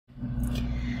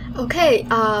Okay,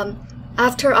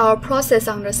 after our process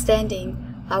understanding,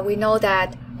 we know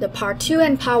that the part 2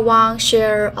 and part 1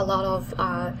 share a lot of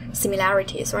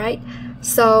similarities, right?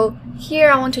 So here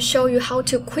I want to show you how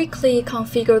to quickly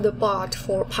configure the bot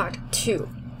for part 2.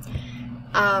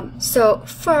 So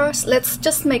first, let's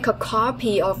just make a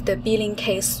copy of the billing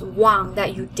case 1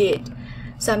 that you did.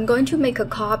 So I'm going to make a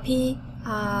copy,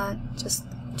 just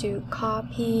do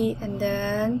copy and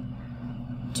then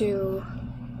do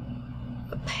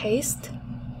a paste.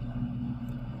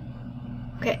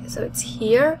 Okay, so it's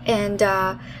here, and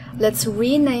let's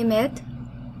rename it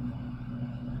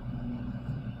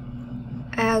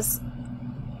as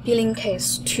billing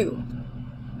case 2.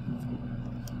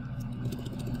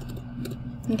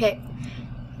 Okay,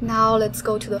 now let's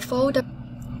go to the folder.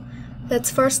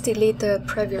 Let's first delete the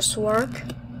previous work.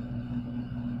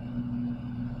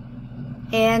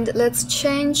 And let's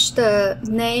change the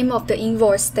name of the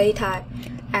invoice data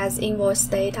as invoice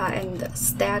data and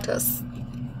status.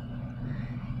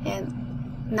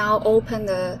 And now open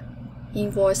the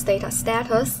invoice data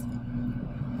status.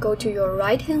 Go to your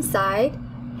right hand side,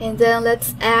 and then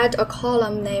let's add a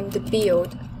column named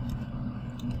billed.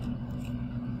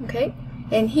 Okay,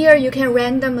 and here you can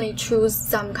randomly choose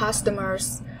some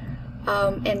customers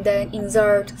and then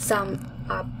insert some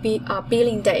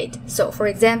billing date. So for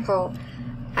example,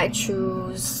 I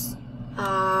choose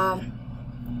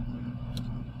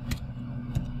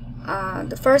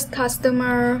the first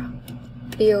customer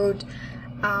billed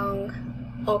on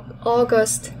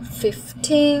August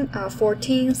 14th,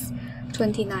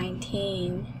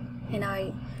 2019, and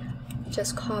I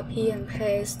just copy and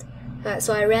paste.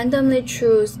 So I randomly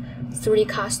choose 3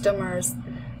 customers,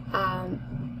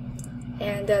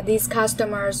 and these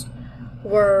customers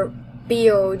were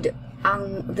billed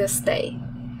on this day.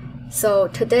 So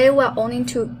today we're only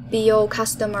to bill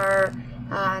customer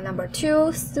number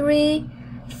 2, 3,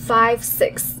 5,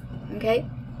 6. Okay,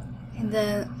 and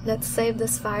then let's save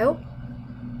this file.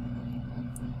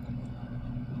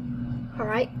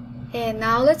 Alright, and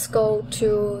now let's go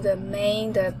to the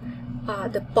main, the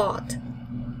bot.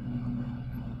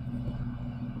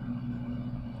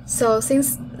 So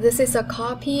since this is a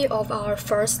copy of our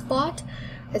first bot,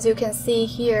 as you can see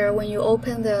here, when you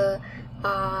open the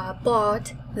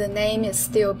bot, the name is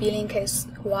still billing case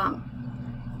 1,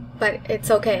 but it's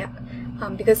okay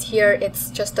because here it's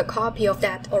just a copy of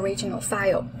that original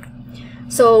file.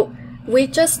 So we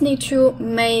just need to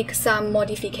make some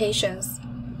modifications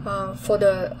for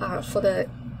the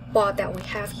bot that we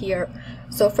have here.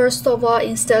 So first of all,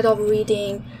 instead of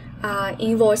reading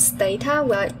invoice data,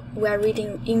 we are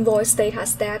reading invoice data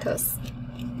status,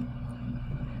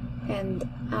 and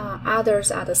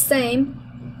others are the same.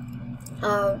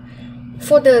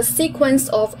 For the sequence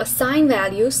of assigned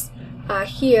values,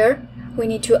 here we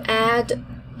need to add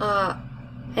an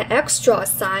extra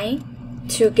assign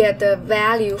to get the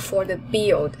value for the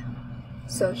billed.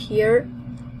 So here,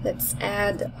 let's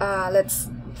add. Let's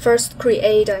first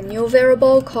create a new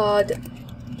variable called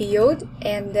billed,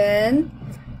 and then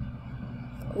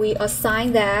we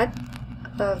assign that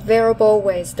variable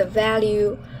with the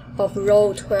value of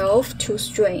row 12 to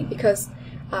string, because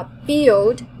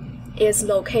billed is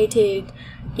located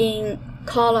in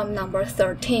column number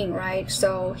 13, right?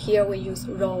 So here we use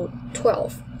row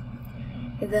 12.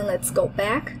 And then let's go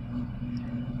back.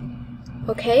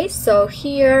 Okay, so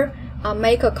here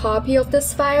make a copy of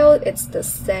this file. It's the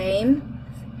same.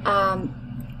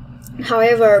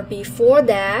 However, before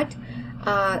that,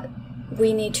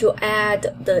 we need to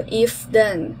add the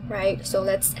if-then, right? So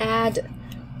let's add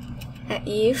an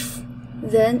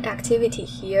if-then activity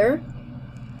here.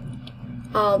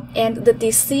 And the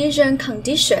decision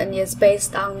condition is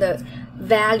based on the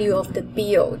value of the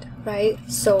billed, right?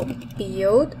 So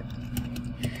billed.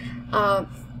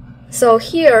 So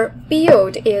here,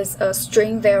 billed is a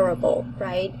string variable,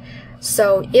 right?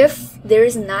 So if there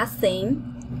is nothing,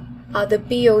 the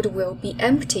billed will be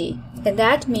empty, and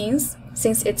that means,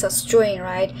 since it's a string,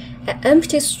 right, an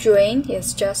empty string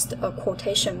is just a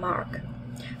quotation mark.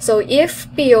 So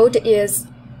if billed is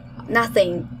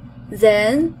nothing,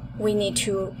 then we need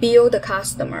to bill the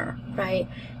customer, right?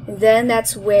 And then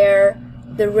that's where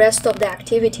the rest of the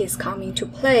activities come into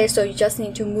play. So you just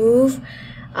need to move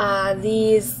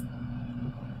these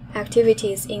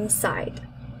activities inside.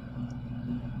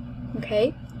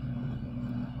 Okay?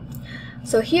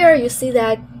 So here you see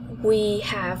that we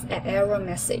have an error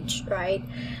message, right?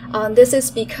 This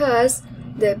is because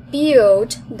the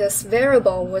billed, this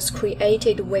variable, was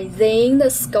created within the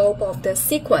scope of the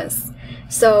sequence.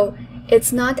 So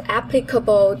it's not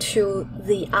applicable to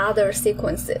the other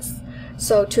sequences.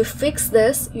 So to fix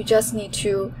this, you just need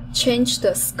to change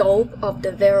the scope of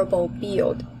the variable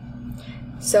billed.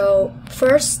 So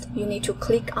first you need to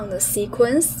click on the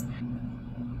sequence.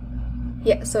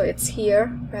 Yeah, so it's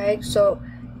here, right? So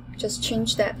just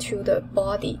change that to the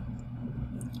body.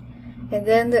 And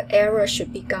then the error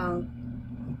should be gone.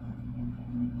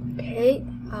 Okay,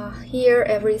 here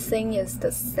everything is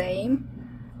the same.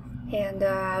 And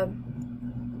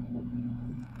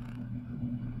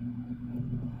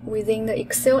within the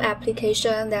Excel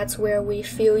application, that's where we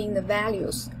fill in the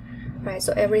values, right?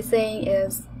 So everything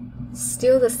is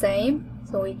still the same,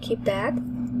 so we keep that.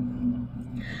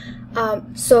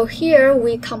 So here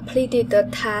we completed the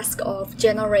task of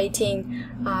generating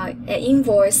an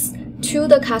invoice to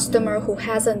the customer who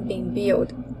hasn't been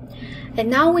billed. And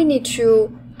now we need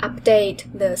to update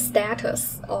the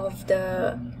status of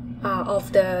the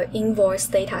invoice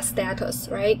data status,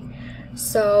 right?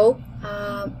 So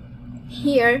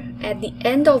here at the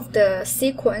end of the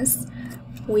sequence,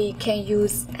 we can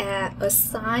use an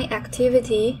assign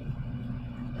activity.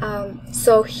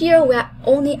 So here we are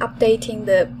only updating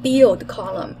the billed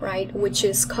column, right, which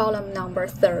is column number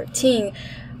 13,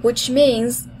 which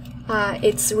means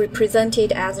it's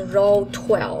represented as row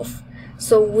 12.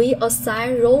 So we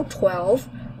assign row 12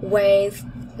 with,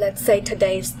 let's say,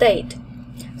 today's date.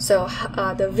 So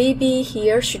the VB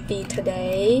here should be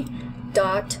today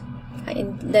dot,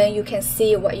 and then you can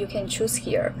see what you can choose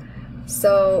here.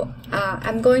 So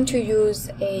I'm going to use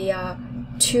a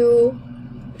to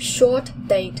short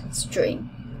date string,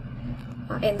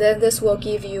 and then this will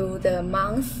give you the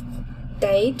month,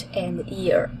 date, and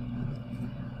year.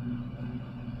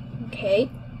 Okay,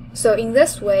 so in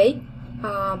this way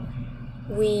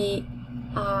we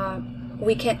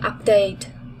can update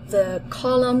the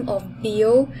column of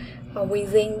bill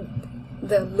within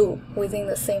the loop, within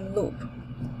the same loop.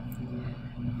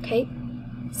 Okay,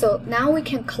 so now we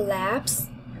can collapse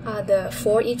the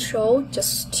for each row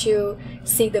just to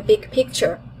see the big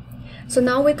picture. So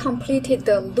now we completed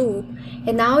the loop,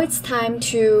 and now it's time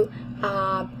to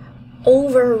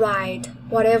override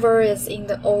whatever is in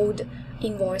the old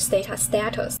invoice data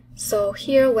status. So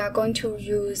here we are going to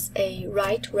use a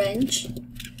write range.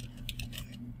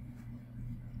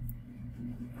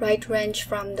 Write range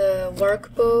from the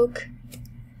workbook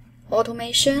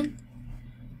automation.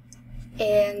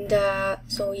 And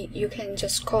so you can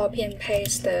just copy and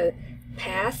paste the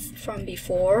path from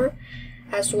before,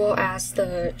 as well as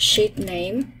the sheet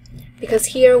name, because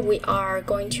here we are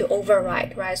going to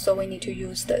override, right? So we need to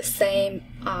use the same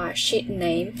sheet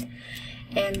name,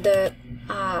 and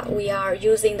we are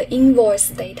using the invoice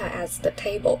data as the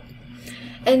table.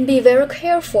 And be very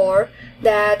careful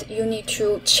that you need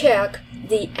to check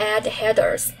the add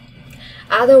headers.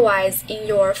 Otherwise, in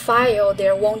your file,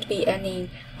 there won't be any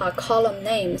column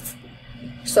names.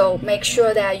 So make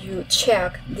sure that you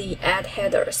check the add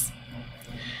headers.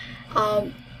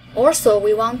 Also,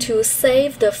 we want to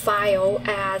save the file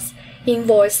as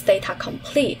invoice data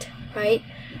complete, right?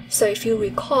 So if you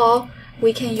recall,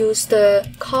 we can use the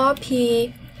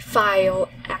copy file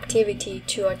activity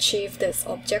to achieve this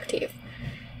objective.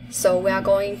 So we are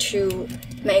going to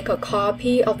make a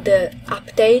copy of the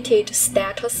updated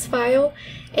status file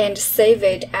and save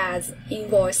it as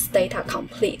invoice data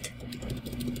complete.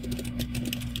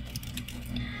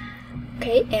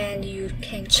 Okay, and you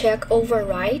can check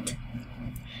overwrite.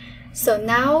 So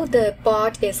now the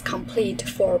bot is complete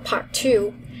for part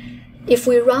 2. If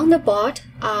we run the bot,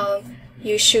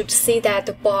 you should see that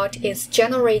the bot is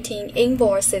generating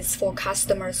invoices for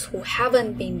customers who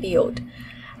haven't been billed,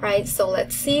 right? So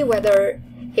let's see whether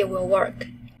it will work.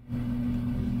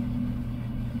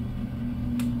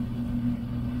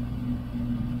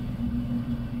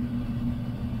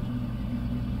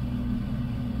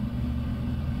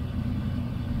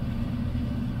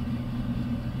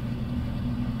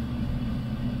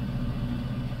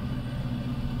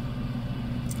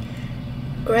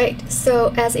 Great,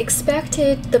 so as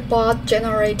expected, the bot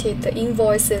generated the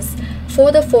invoices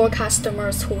for the 4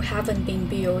 customers who haven't been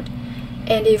billed.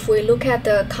 And if we look at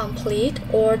the complete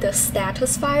or the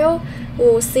status file, we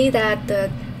will see that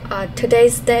the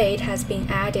today's date has been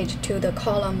added to the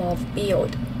column of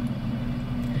billed.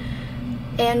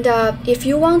 And if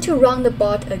you want to run the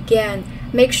bot again,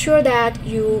 make sure that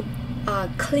you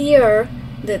clear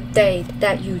the date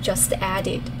that you just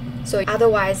added. So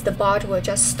otherwise the bot will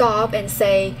just stop and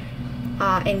say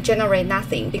and generate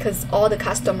nothing, because all the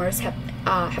customers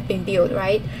have been billed,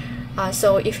 right?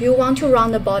 So if you want to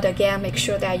run the bot again, make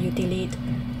sure that you delete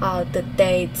the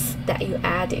dates that you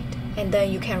added, and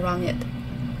then you can run it.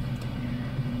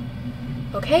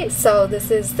 Okay, so this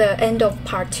is the end of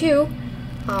part 2,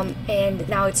 and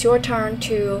now it's your turn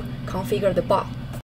to configure the bot.